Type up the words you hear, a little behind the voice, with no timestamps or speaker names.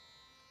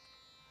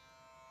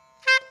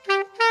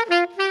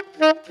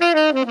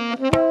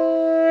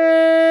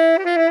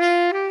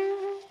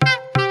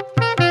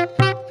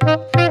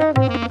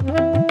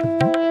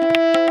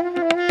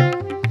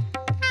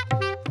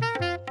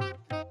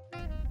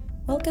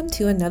Welcome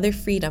to another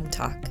Freedom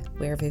Talk,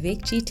 where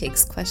Vivekji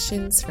takes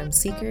questions from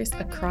seekers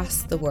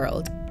across the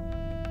world.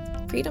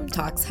 Freedom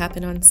Talks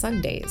happen on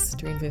Sundays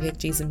during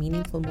Vivekji's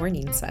Meaningful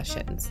Morning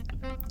sessions.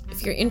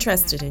 If you're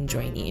interested in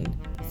joining,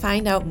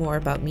 find out more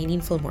about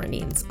Meaningful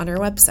Mornings on our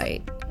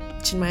website,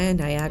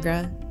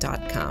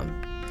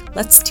 chinmayaniagara.com.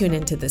 Let's tune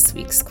into this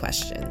week's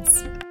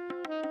questions.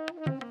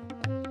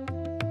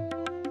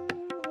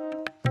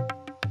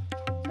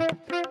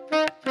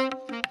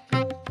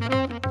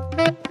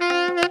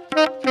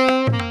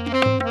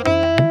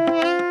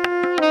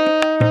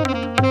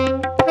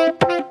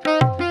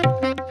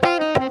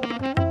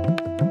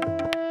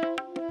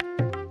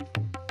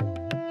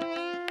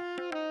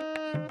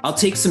 I'll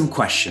take some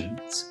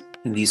questions,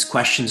 and these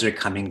questions are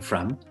coming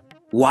from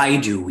Why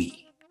Do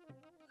We?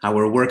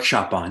 Our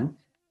workshop on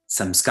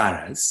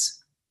samskaras.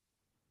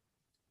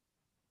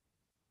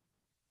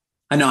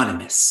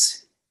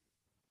 Anonymous.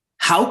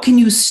 How can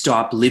you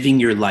stop living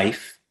your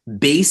life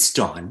based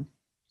on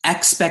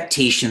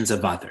expectations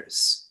of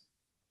others?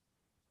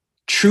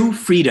 True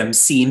freedom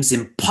seems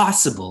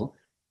impossible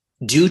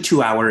due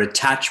to our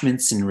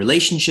attachments in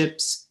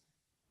relationships,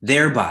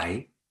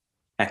 thereby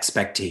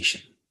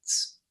expectations.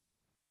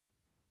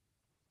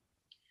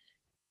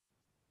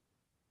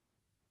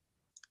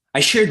 I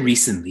shared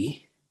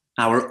recently,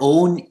 our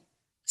own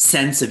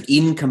sense of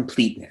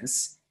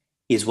incompleteness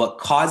is what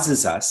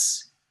causes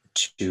us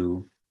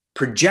to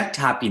project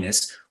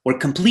happiness or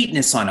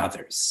completeness on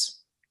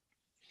others.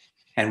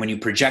 And when you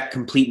project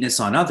completeness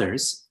on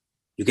others,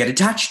 you get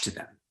attached to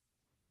them.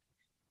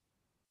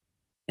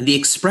 And the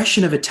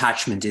expression of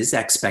attachment is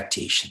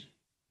expectation.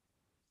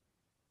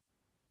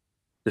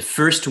 The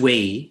first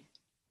way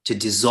to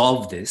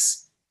dissolve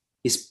this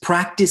is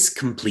practice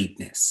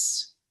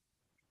completeness.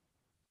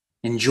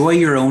 Enjoy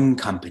your own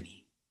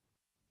company.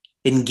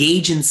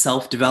 Engage in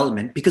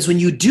self-development, because when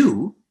you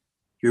do,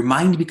 your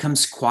mind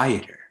becomes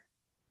quieter.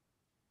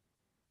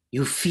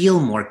 You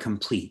feel more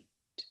complete.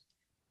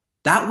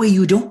 That way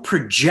you don't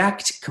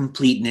project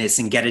completeness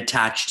and get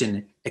attached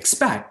and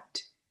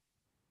expect.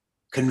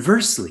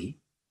 Conversely,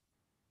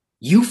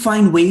 you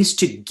find ways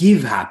to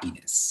give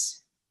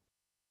happiness,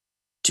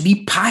 to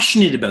be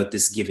passionate about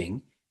this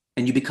giving,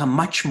 and you become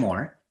much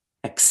more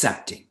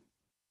accepting.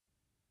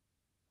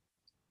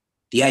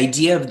 The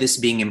idea of this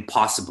being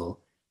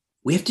impossible,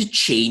 we have to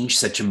change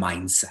such a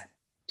mindset.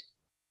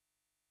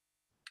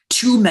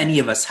 Too many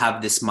of us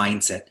have this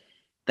mindset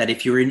that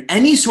if you're in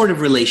any sort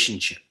of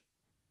relationship,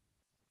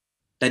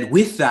 that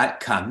with that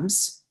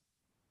comes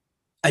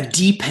a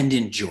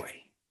dependent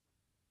joy.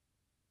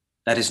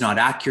 That is not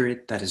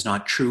accurate, that is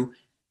not true.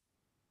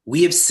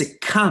 We have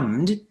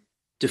succumbed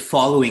to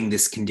following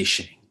this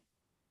conditioning.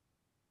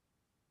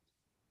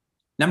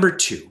 Number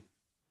 2.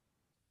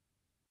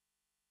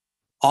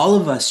 All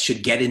of us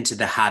should get into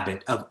the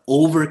habit of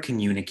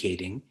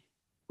over-communicating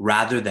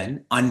rather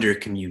than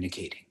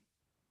under-communicating.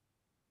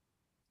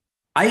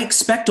 I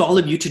expect all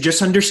of you to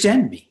just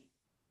understand me.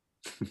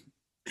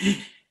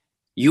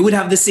 You would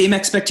have the same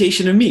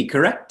expectation of me,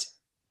 correct?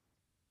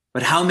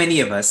 But how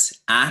many of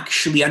us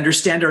actually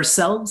understand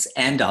ourselves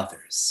and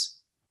others?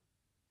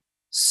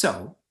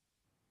 So,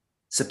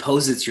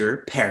 suppose it's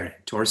your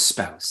parent or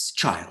spouse,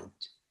 child.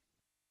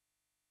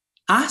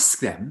 Ask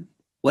them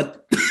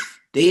what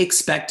they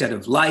expect out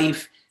of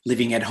life,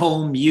 living at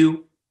home,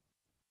 you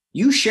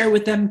share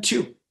with them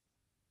too.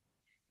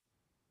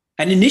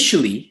 And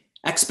initially,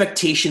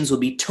 expectations will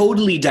be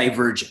totally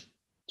divergent.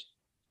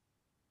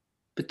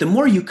 But the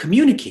more you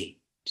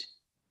communicate,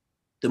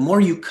 the more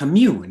you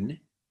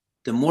commune,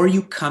 the more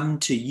you come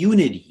to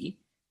unity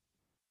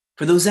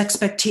for those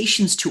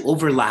expectations to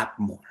overlap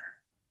more.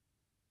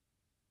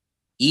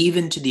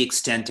 Even to the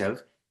extent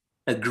of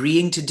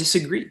agreeing to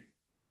disagree.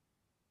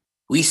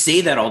 We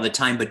say that all the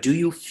time, but do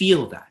you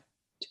feel that?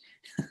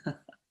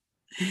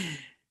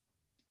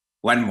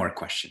 One more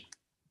question.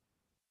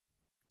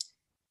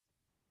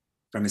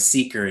 From a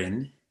seeker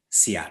in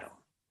Seattle.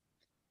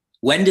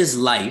 When does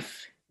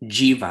life,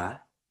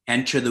 jiva,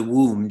 enter the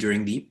womb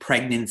during the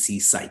pregnancy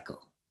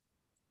cycle?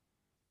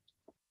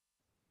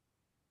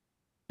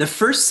 The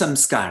first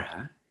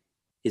samskara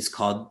is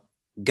called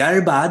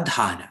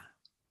garbhadhana.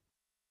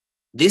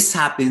 This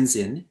happens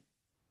in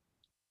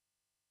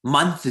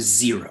month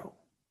 0.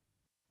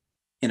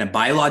 In a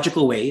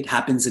biological way, it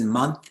happens in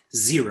month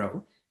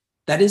 0,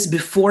 that is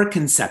before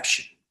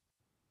conception.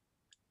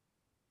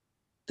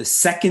 The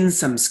second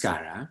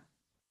samskara,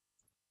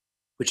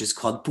 which is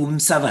called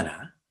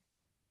pumsavana,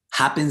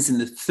 happens in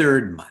the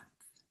 3rd month,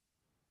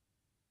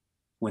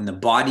 when the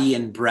body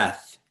and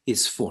breath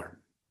is formed.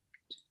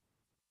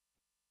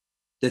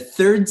 The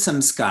 3rd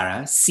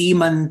samskara,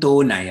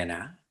 simanto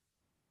nayana,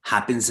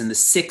 happens in the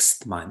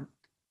 6th month.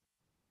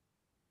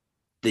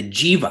 The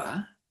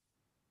jiva,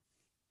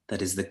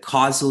 that is the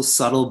causal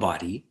subtle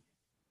body,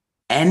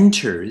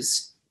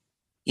 enters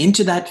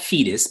into that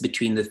fetus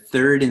between the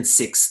 3rd and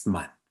 6th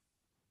month.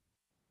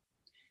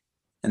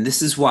 And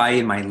this is why,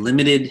 in my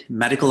limited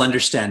medical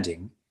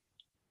understanding,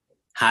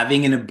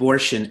 having an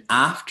abortion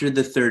after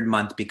the 3rd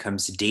month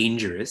becomes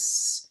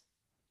dangerous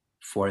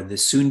for the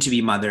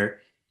soon-to-be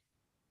mother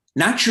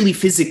naturally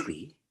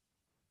physically,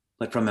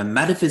 but from a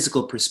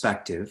metaphysical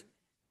perspective,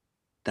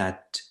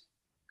 that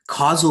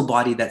causal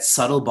body, that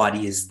subtle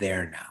body is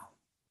there now.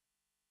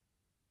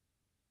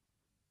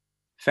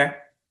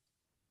 Fair?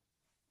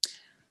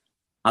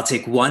 I'll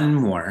take one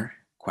more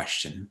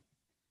question.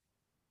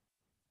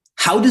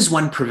 How does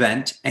one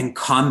prevent and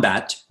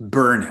combat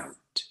burnout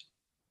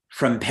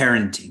from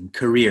parenting,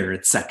 career,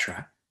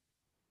 etc.?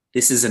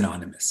 This is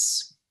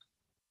anonymous.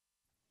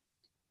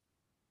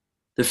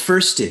 The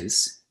first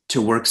is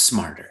to work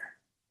smarter.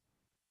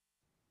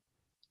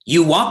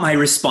 You want my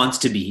response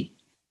to be,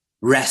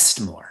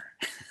 rest more.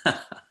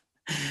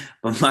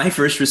 But my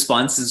first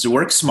response is to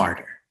work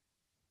smarter.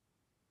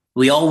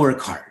 We all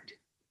work hard,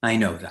 I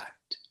know that.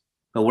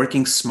 But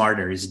working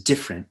smarter is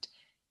different.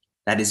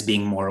 That is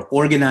being more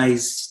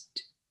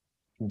organized,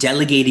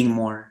 delegating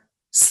more,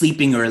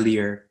 sleeping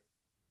earlier,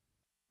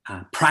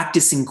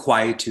 practicing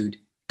quietude.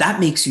 That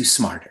makes you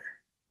smarter.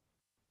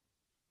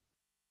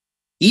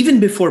 Even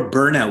before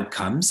burnout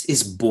comes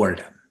is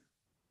boredom.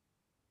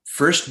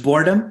 First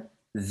boredom,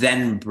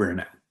 then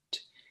burnout.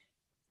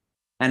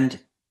 And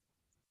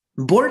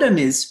boredom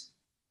is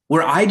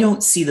where I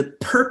don't see the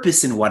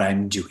purpose in what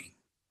I'm doing.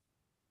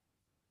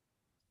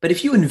 But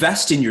if you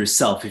invest in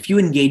yourself, if you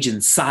engage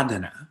in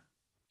sadhana,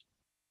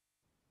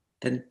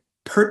 then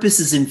purpose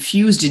is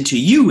infused into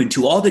you,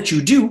 into all that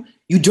you do.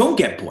 You don't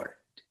get bored,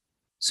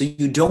 so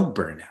you don't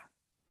burn out.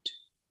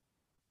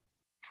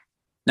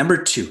 Number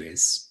 2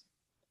 is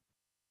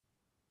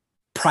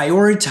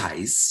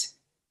prioritize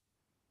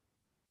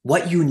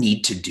what you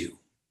need to do.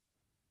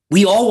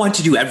 We all want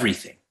to do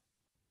everything,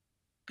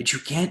 but you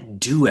can't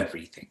do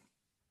everything.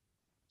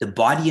 The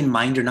body and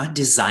mind are not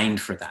designed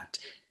for that.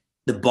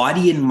 The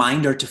body and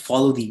mind are to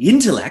follow the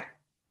intellect,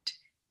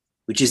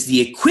 which is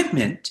the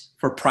equipment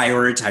for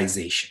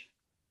prioritization.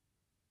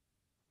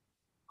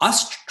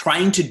 Us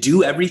trying to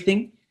do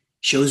everything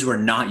shows we're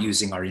not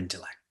using our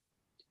intellect.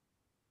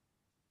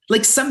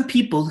 Like some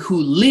people who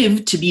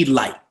live to be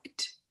liked.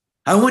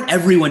 I want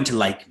everyone to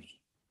like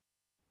me.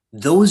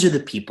 Those are the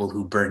people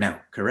who burn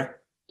out,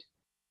 correct?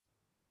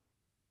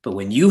 But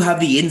when you have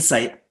the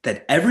insight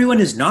that everyone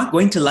is not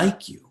going to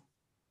like you,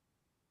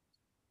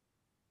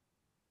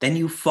 then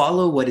you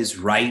follow what is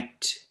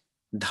right,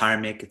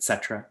 dharmic,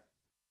 etc.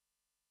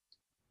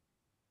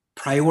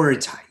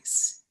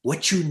 Prioritize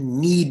what you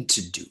need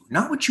to do,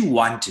 not what you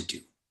want to do.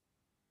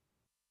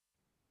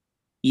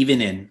 Even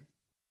in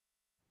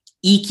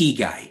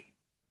Ikigai,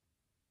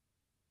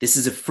 this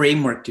is a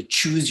framework to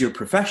choose your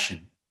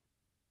profession.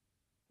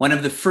 One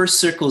of the first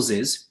circles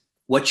is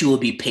what you will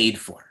be paid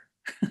for.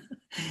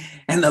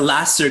 And the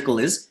last circle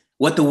is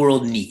what the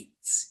world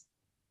needs.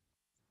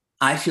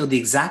 I feel the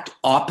exact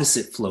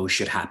opposite flow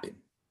should happen.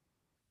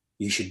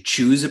 You should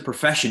choose a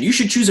profession. You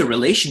should choose a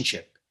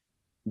relationship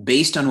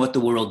based on what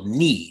the world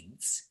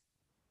needs.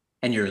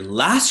 And your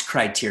last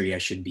criteria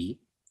should be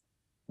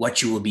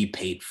what you will be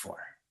paid for.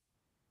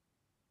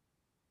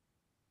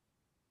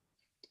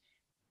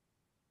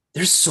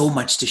 There's so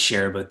much to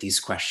share about these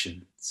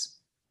questions.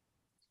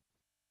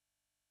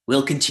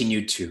 We'll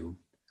continue to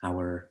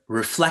our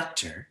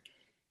reflector.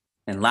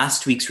 And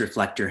last week's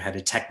reflector had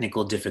a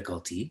technical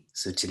difficulty.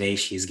 So today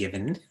she's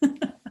given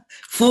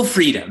full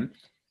freedom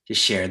to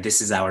share.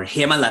 This is our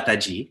Hemalata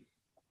Ji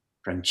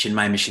from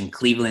Chinmay Mission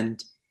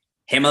Cleveland.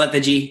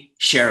 Hemalata Ji,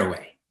 share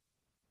away.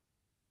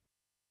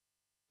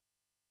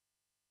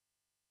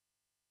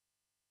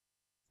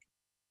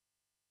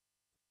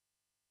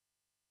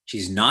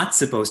 She's not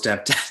supposed to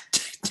have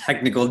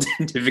technical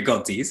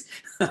difficulties.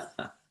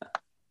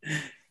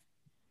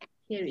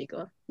 Here we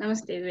go.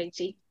 Namaste,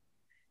 Vivek.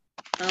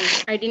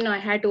 I didn't know I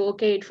had to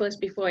okay it first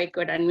before I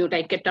could unmute.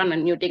 I kept on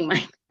unmuting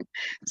mine.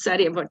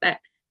 Sorry about that.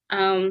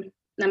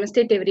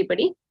 Namaste to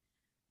everybody.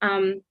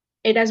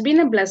 It has been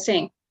a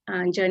blessing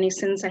journey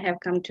since I have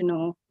come to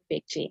know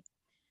Vivek.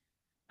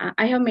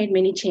 I have made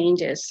many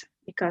changes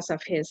because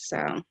of his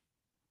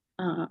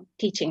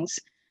teachings.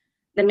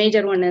 The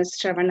major one is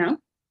Shravana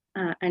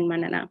and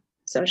Manana.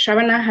 So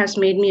Shravana has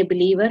made me a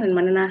believer, and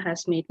Manana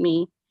has made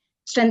me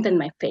strengthen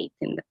my faith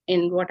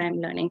in what I'm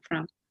learning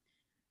from.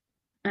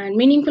 And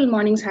meaningful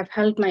mornings have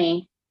helped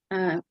me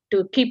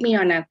to keep me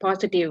on a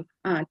positive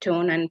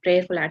tone and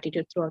prayerful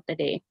attitude throughout the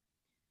day.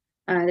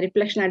 The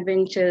reflection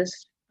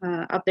adventures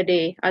of the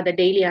day are the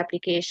daily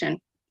application,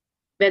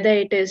 whether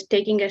it is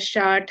taking a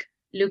short,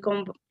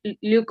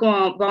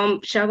 lukewarm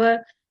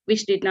shower,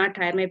 which did not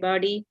tire my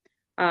body,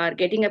 or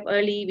getting up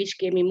early, which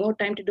gave me more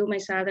time to do my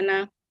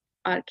sadhana,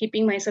 or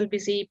keeping myself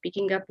busy,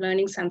 picking up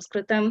learning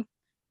Sanskritam,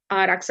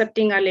 or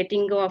accepting or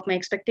letting go of my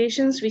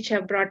expectations, which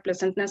have brought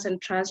pleasantness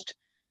and trust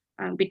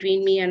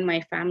between me and my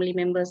family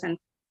members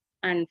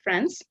and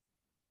friends,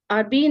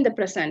 or be in the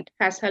present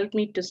has helped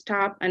me to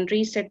stop and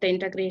reset the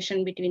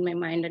integration between my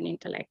mind and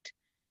intellect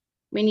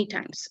many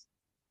times.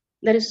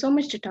 There is so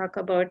much to talk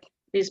about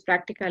this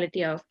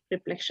practicality of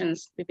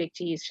reflections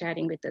Vivekji is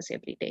sharing with us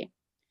every day.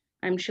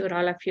 I'm sure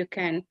all of you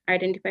can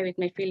identify with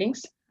my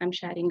feelings I'm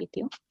sharing with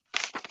you.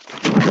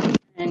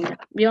 And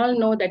we all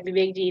know that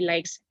Vivekji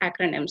likes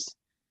acronyms.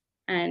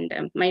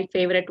 And my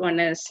favorite one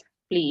is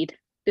PLEAD,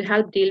 to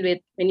help deal with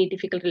many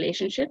difficult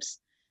relationships.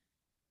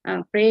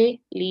 Pray,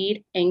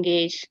 lead,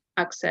 engage,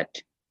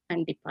 accept,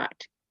 and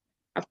depart.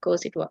 Of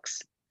course, it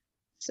works.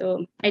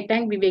 So I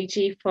thank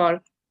Vivekji for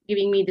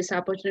giving me this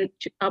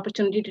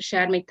opportunity to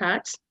share my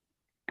thoughts.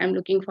 I'm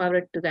looking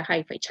forward to the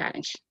Hi-Fi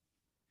challenge.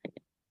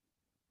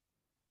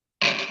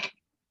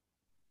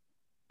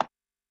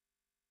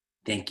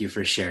 Thank you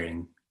for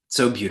sharing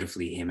so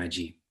beautifully,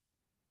 Hemaji.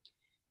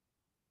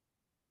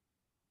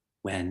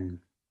 When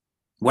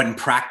one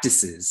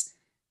practices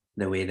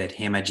the way that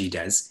Hemaji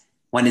does,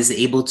 one is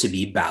able to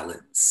be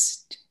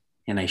balanced.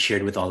 And I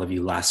shared with all of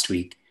you last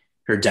week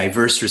her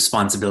diverse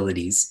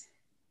responsibilities,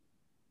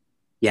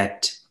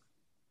 yet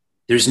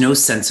there's no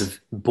sense of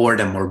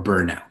boredom or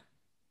burnout.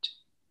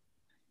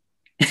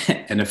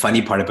 And a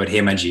funny part about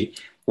Hemaji,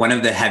 one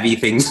of the heavy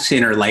things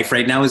in her life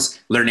right now is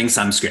learning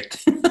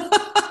Sanskrit.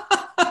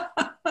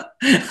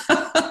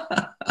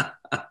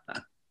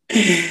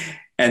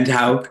 And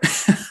how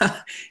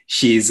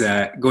she's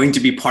going to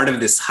be part of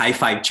this high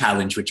five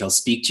challenge, which I'll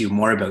speak to you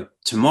more about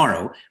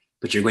tomorrow,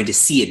 but you're going to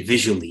see it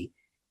visually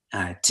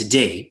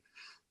today.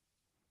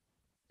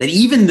 That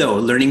even though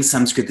learning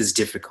Sanskrit is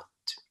difficult,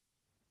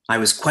 I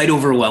was quite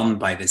overwhelmed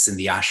by this in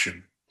the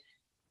ashram.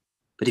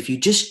 But if you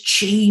just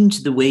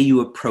change the way you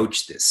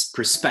approach this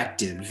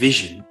perspective,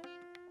 vision,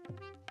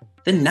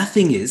 then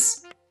nothing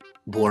is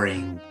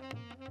boring.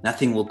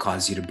 Nothing will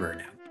cause you to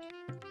burn out.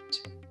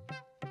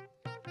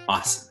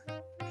 Awesome.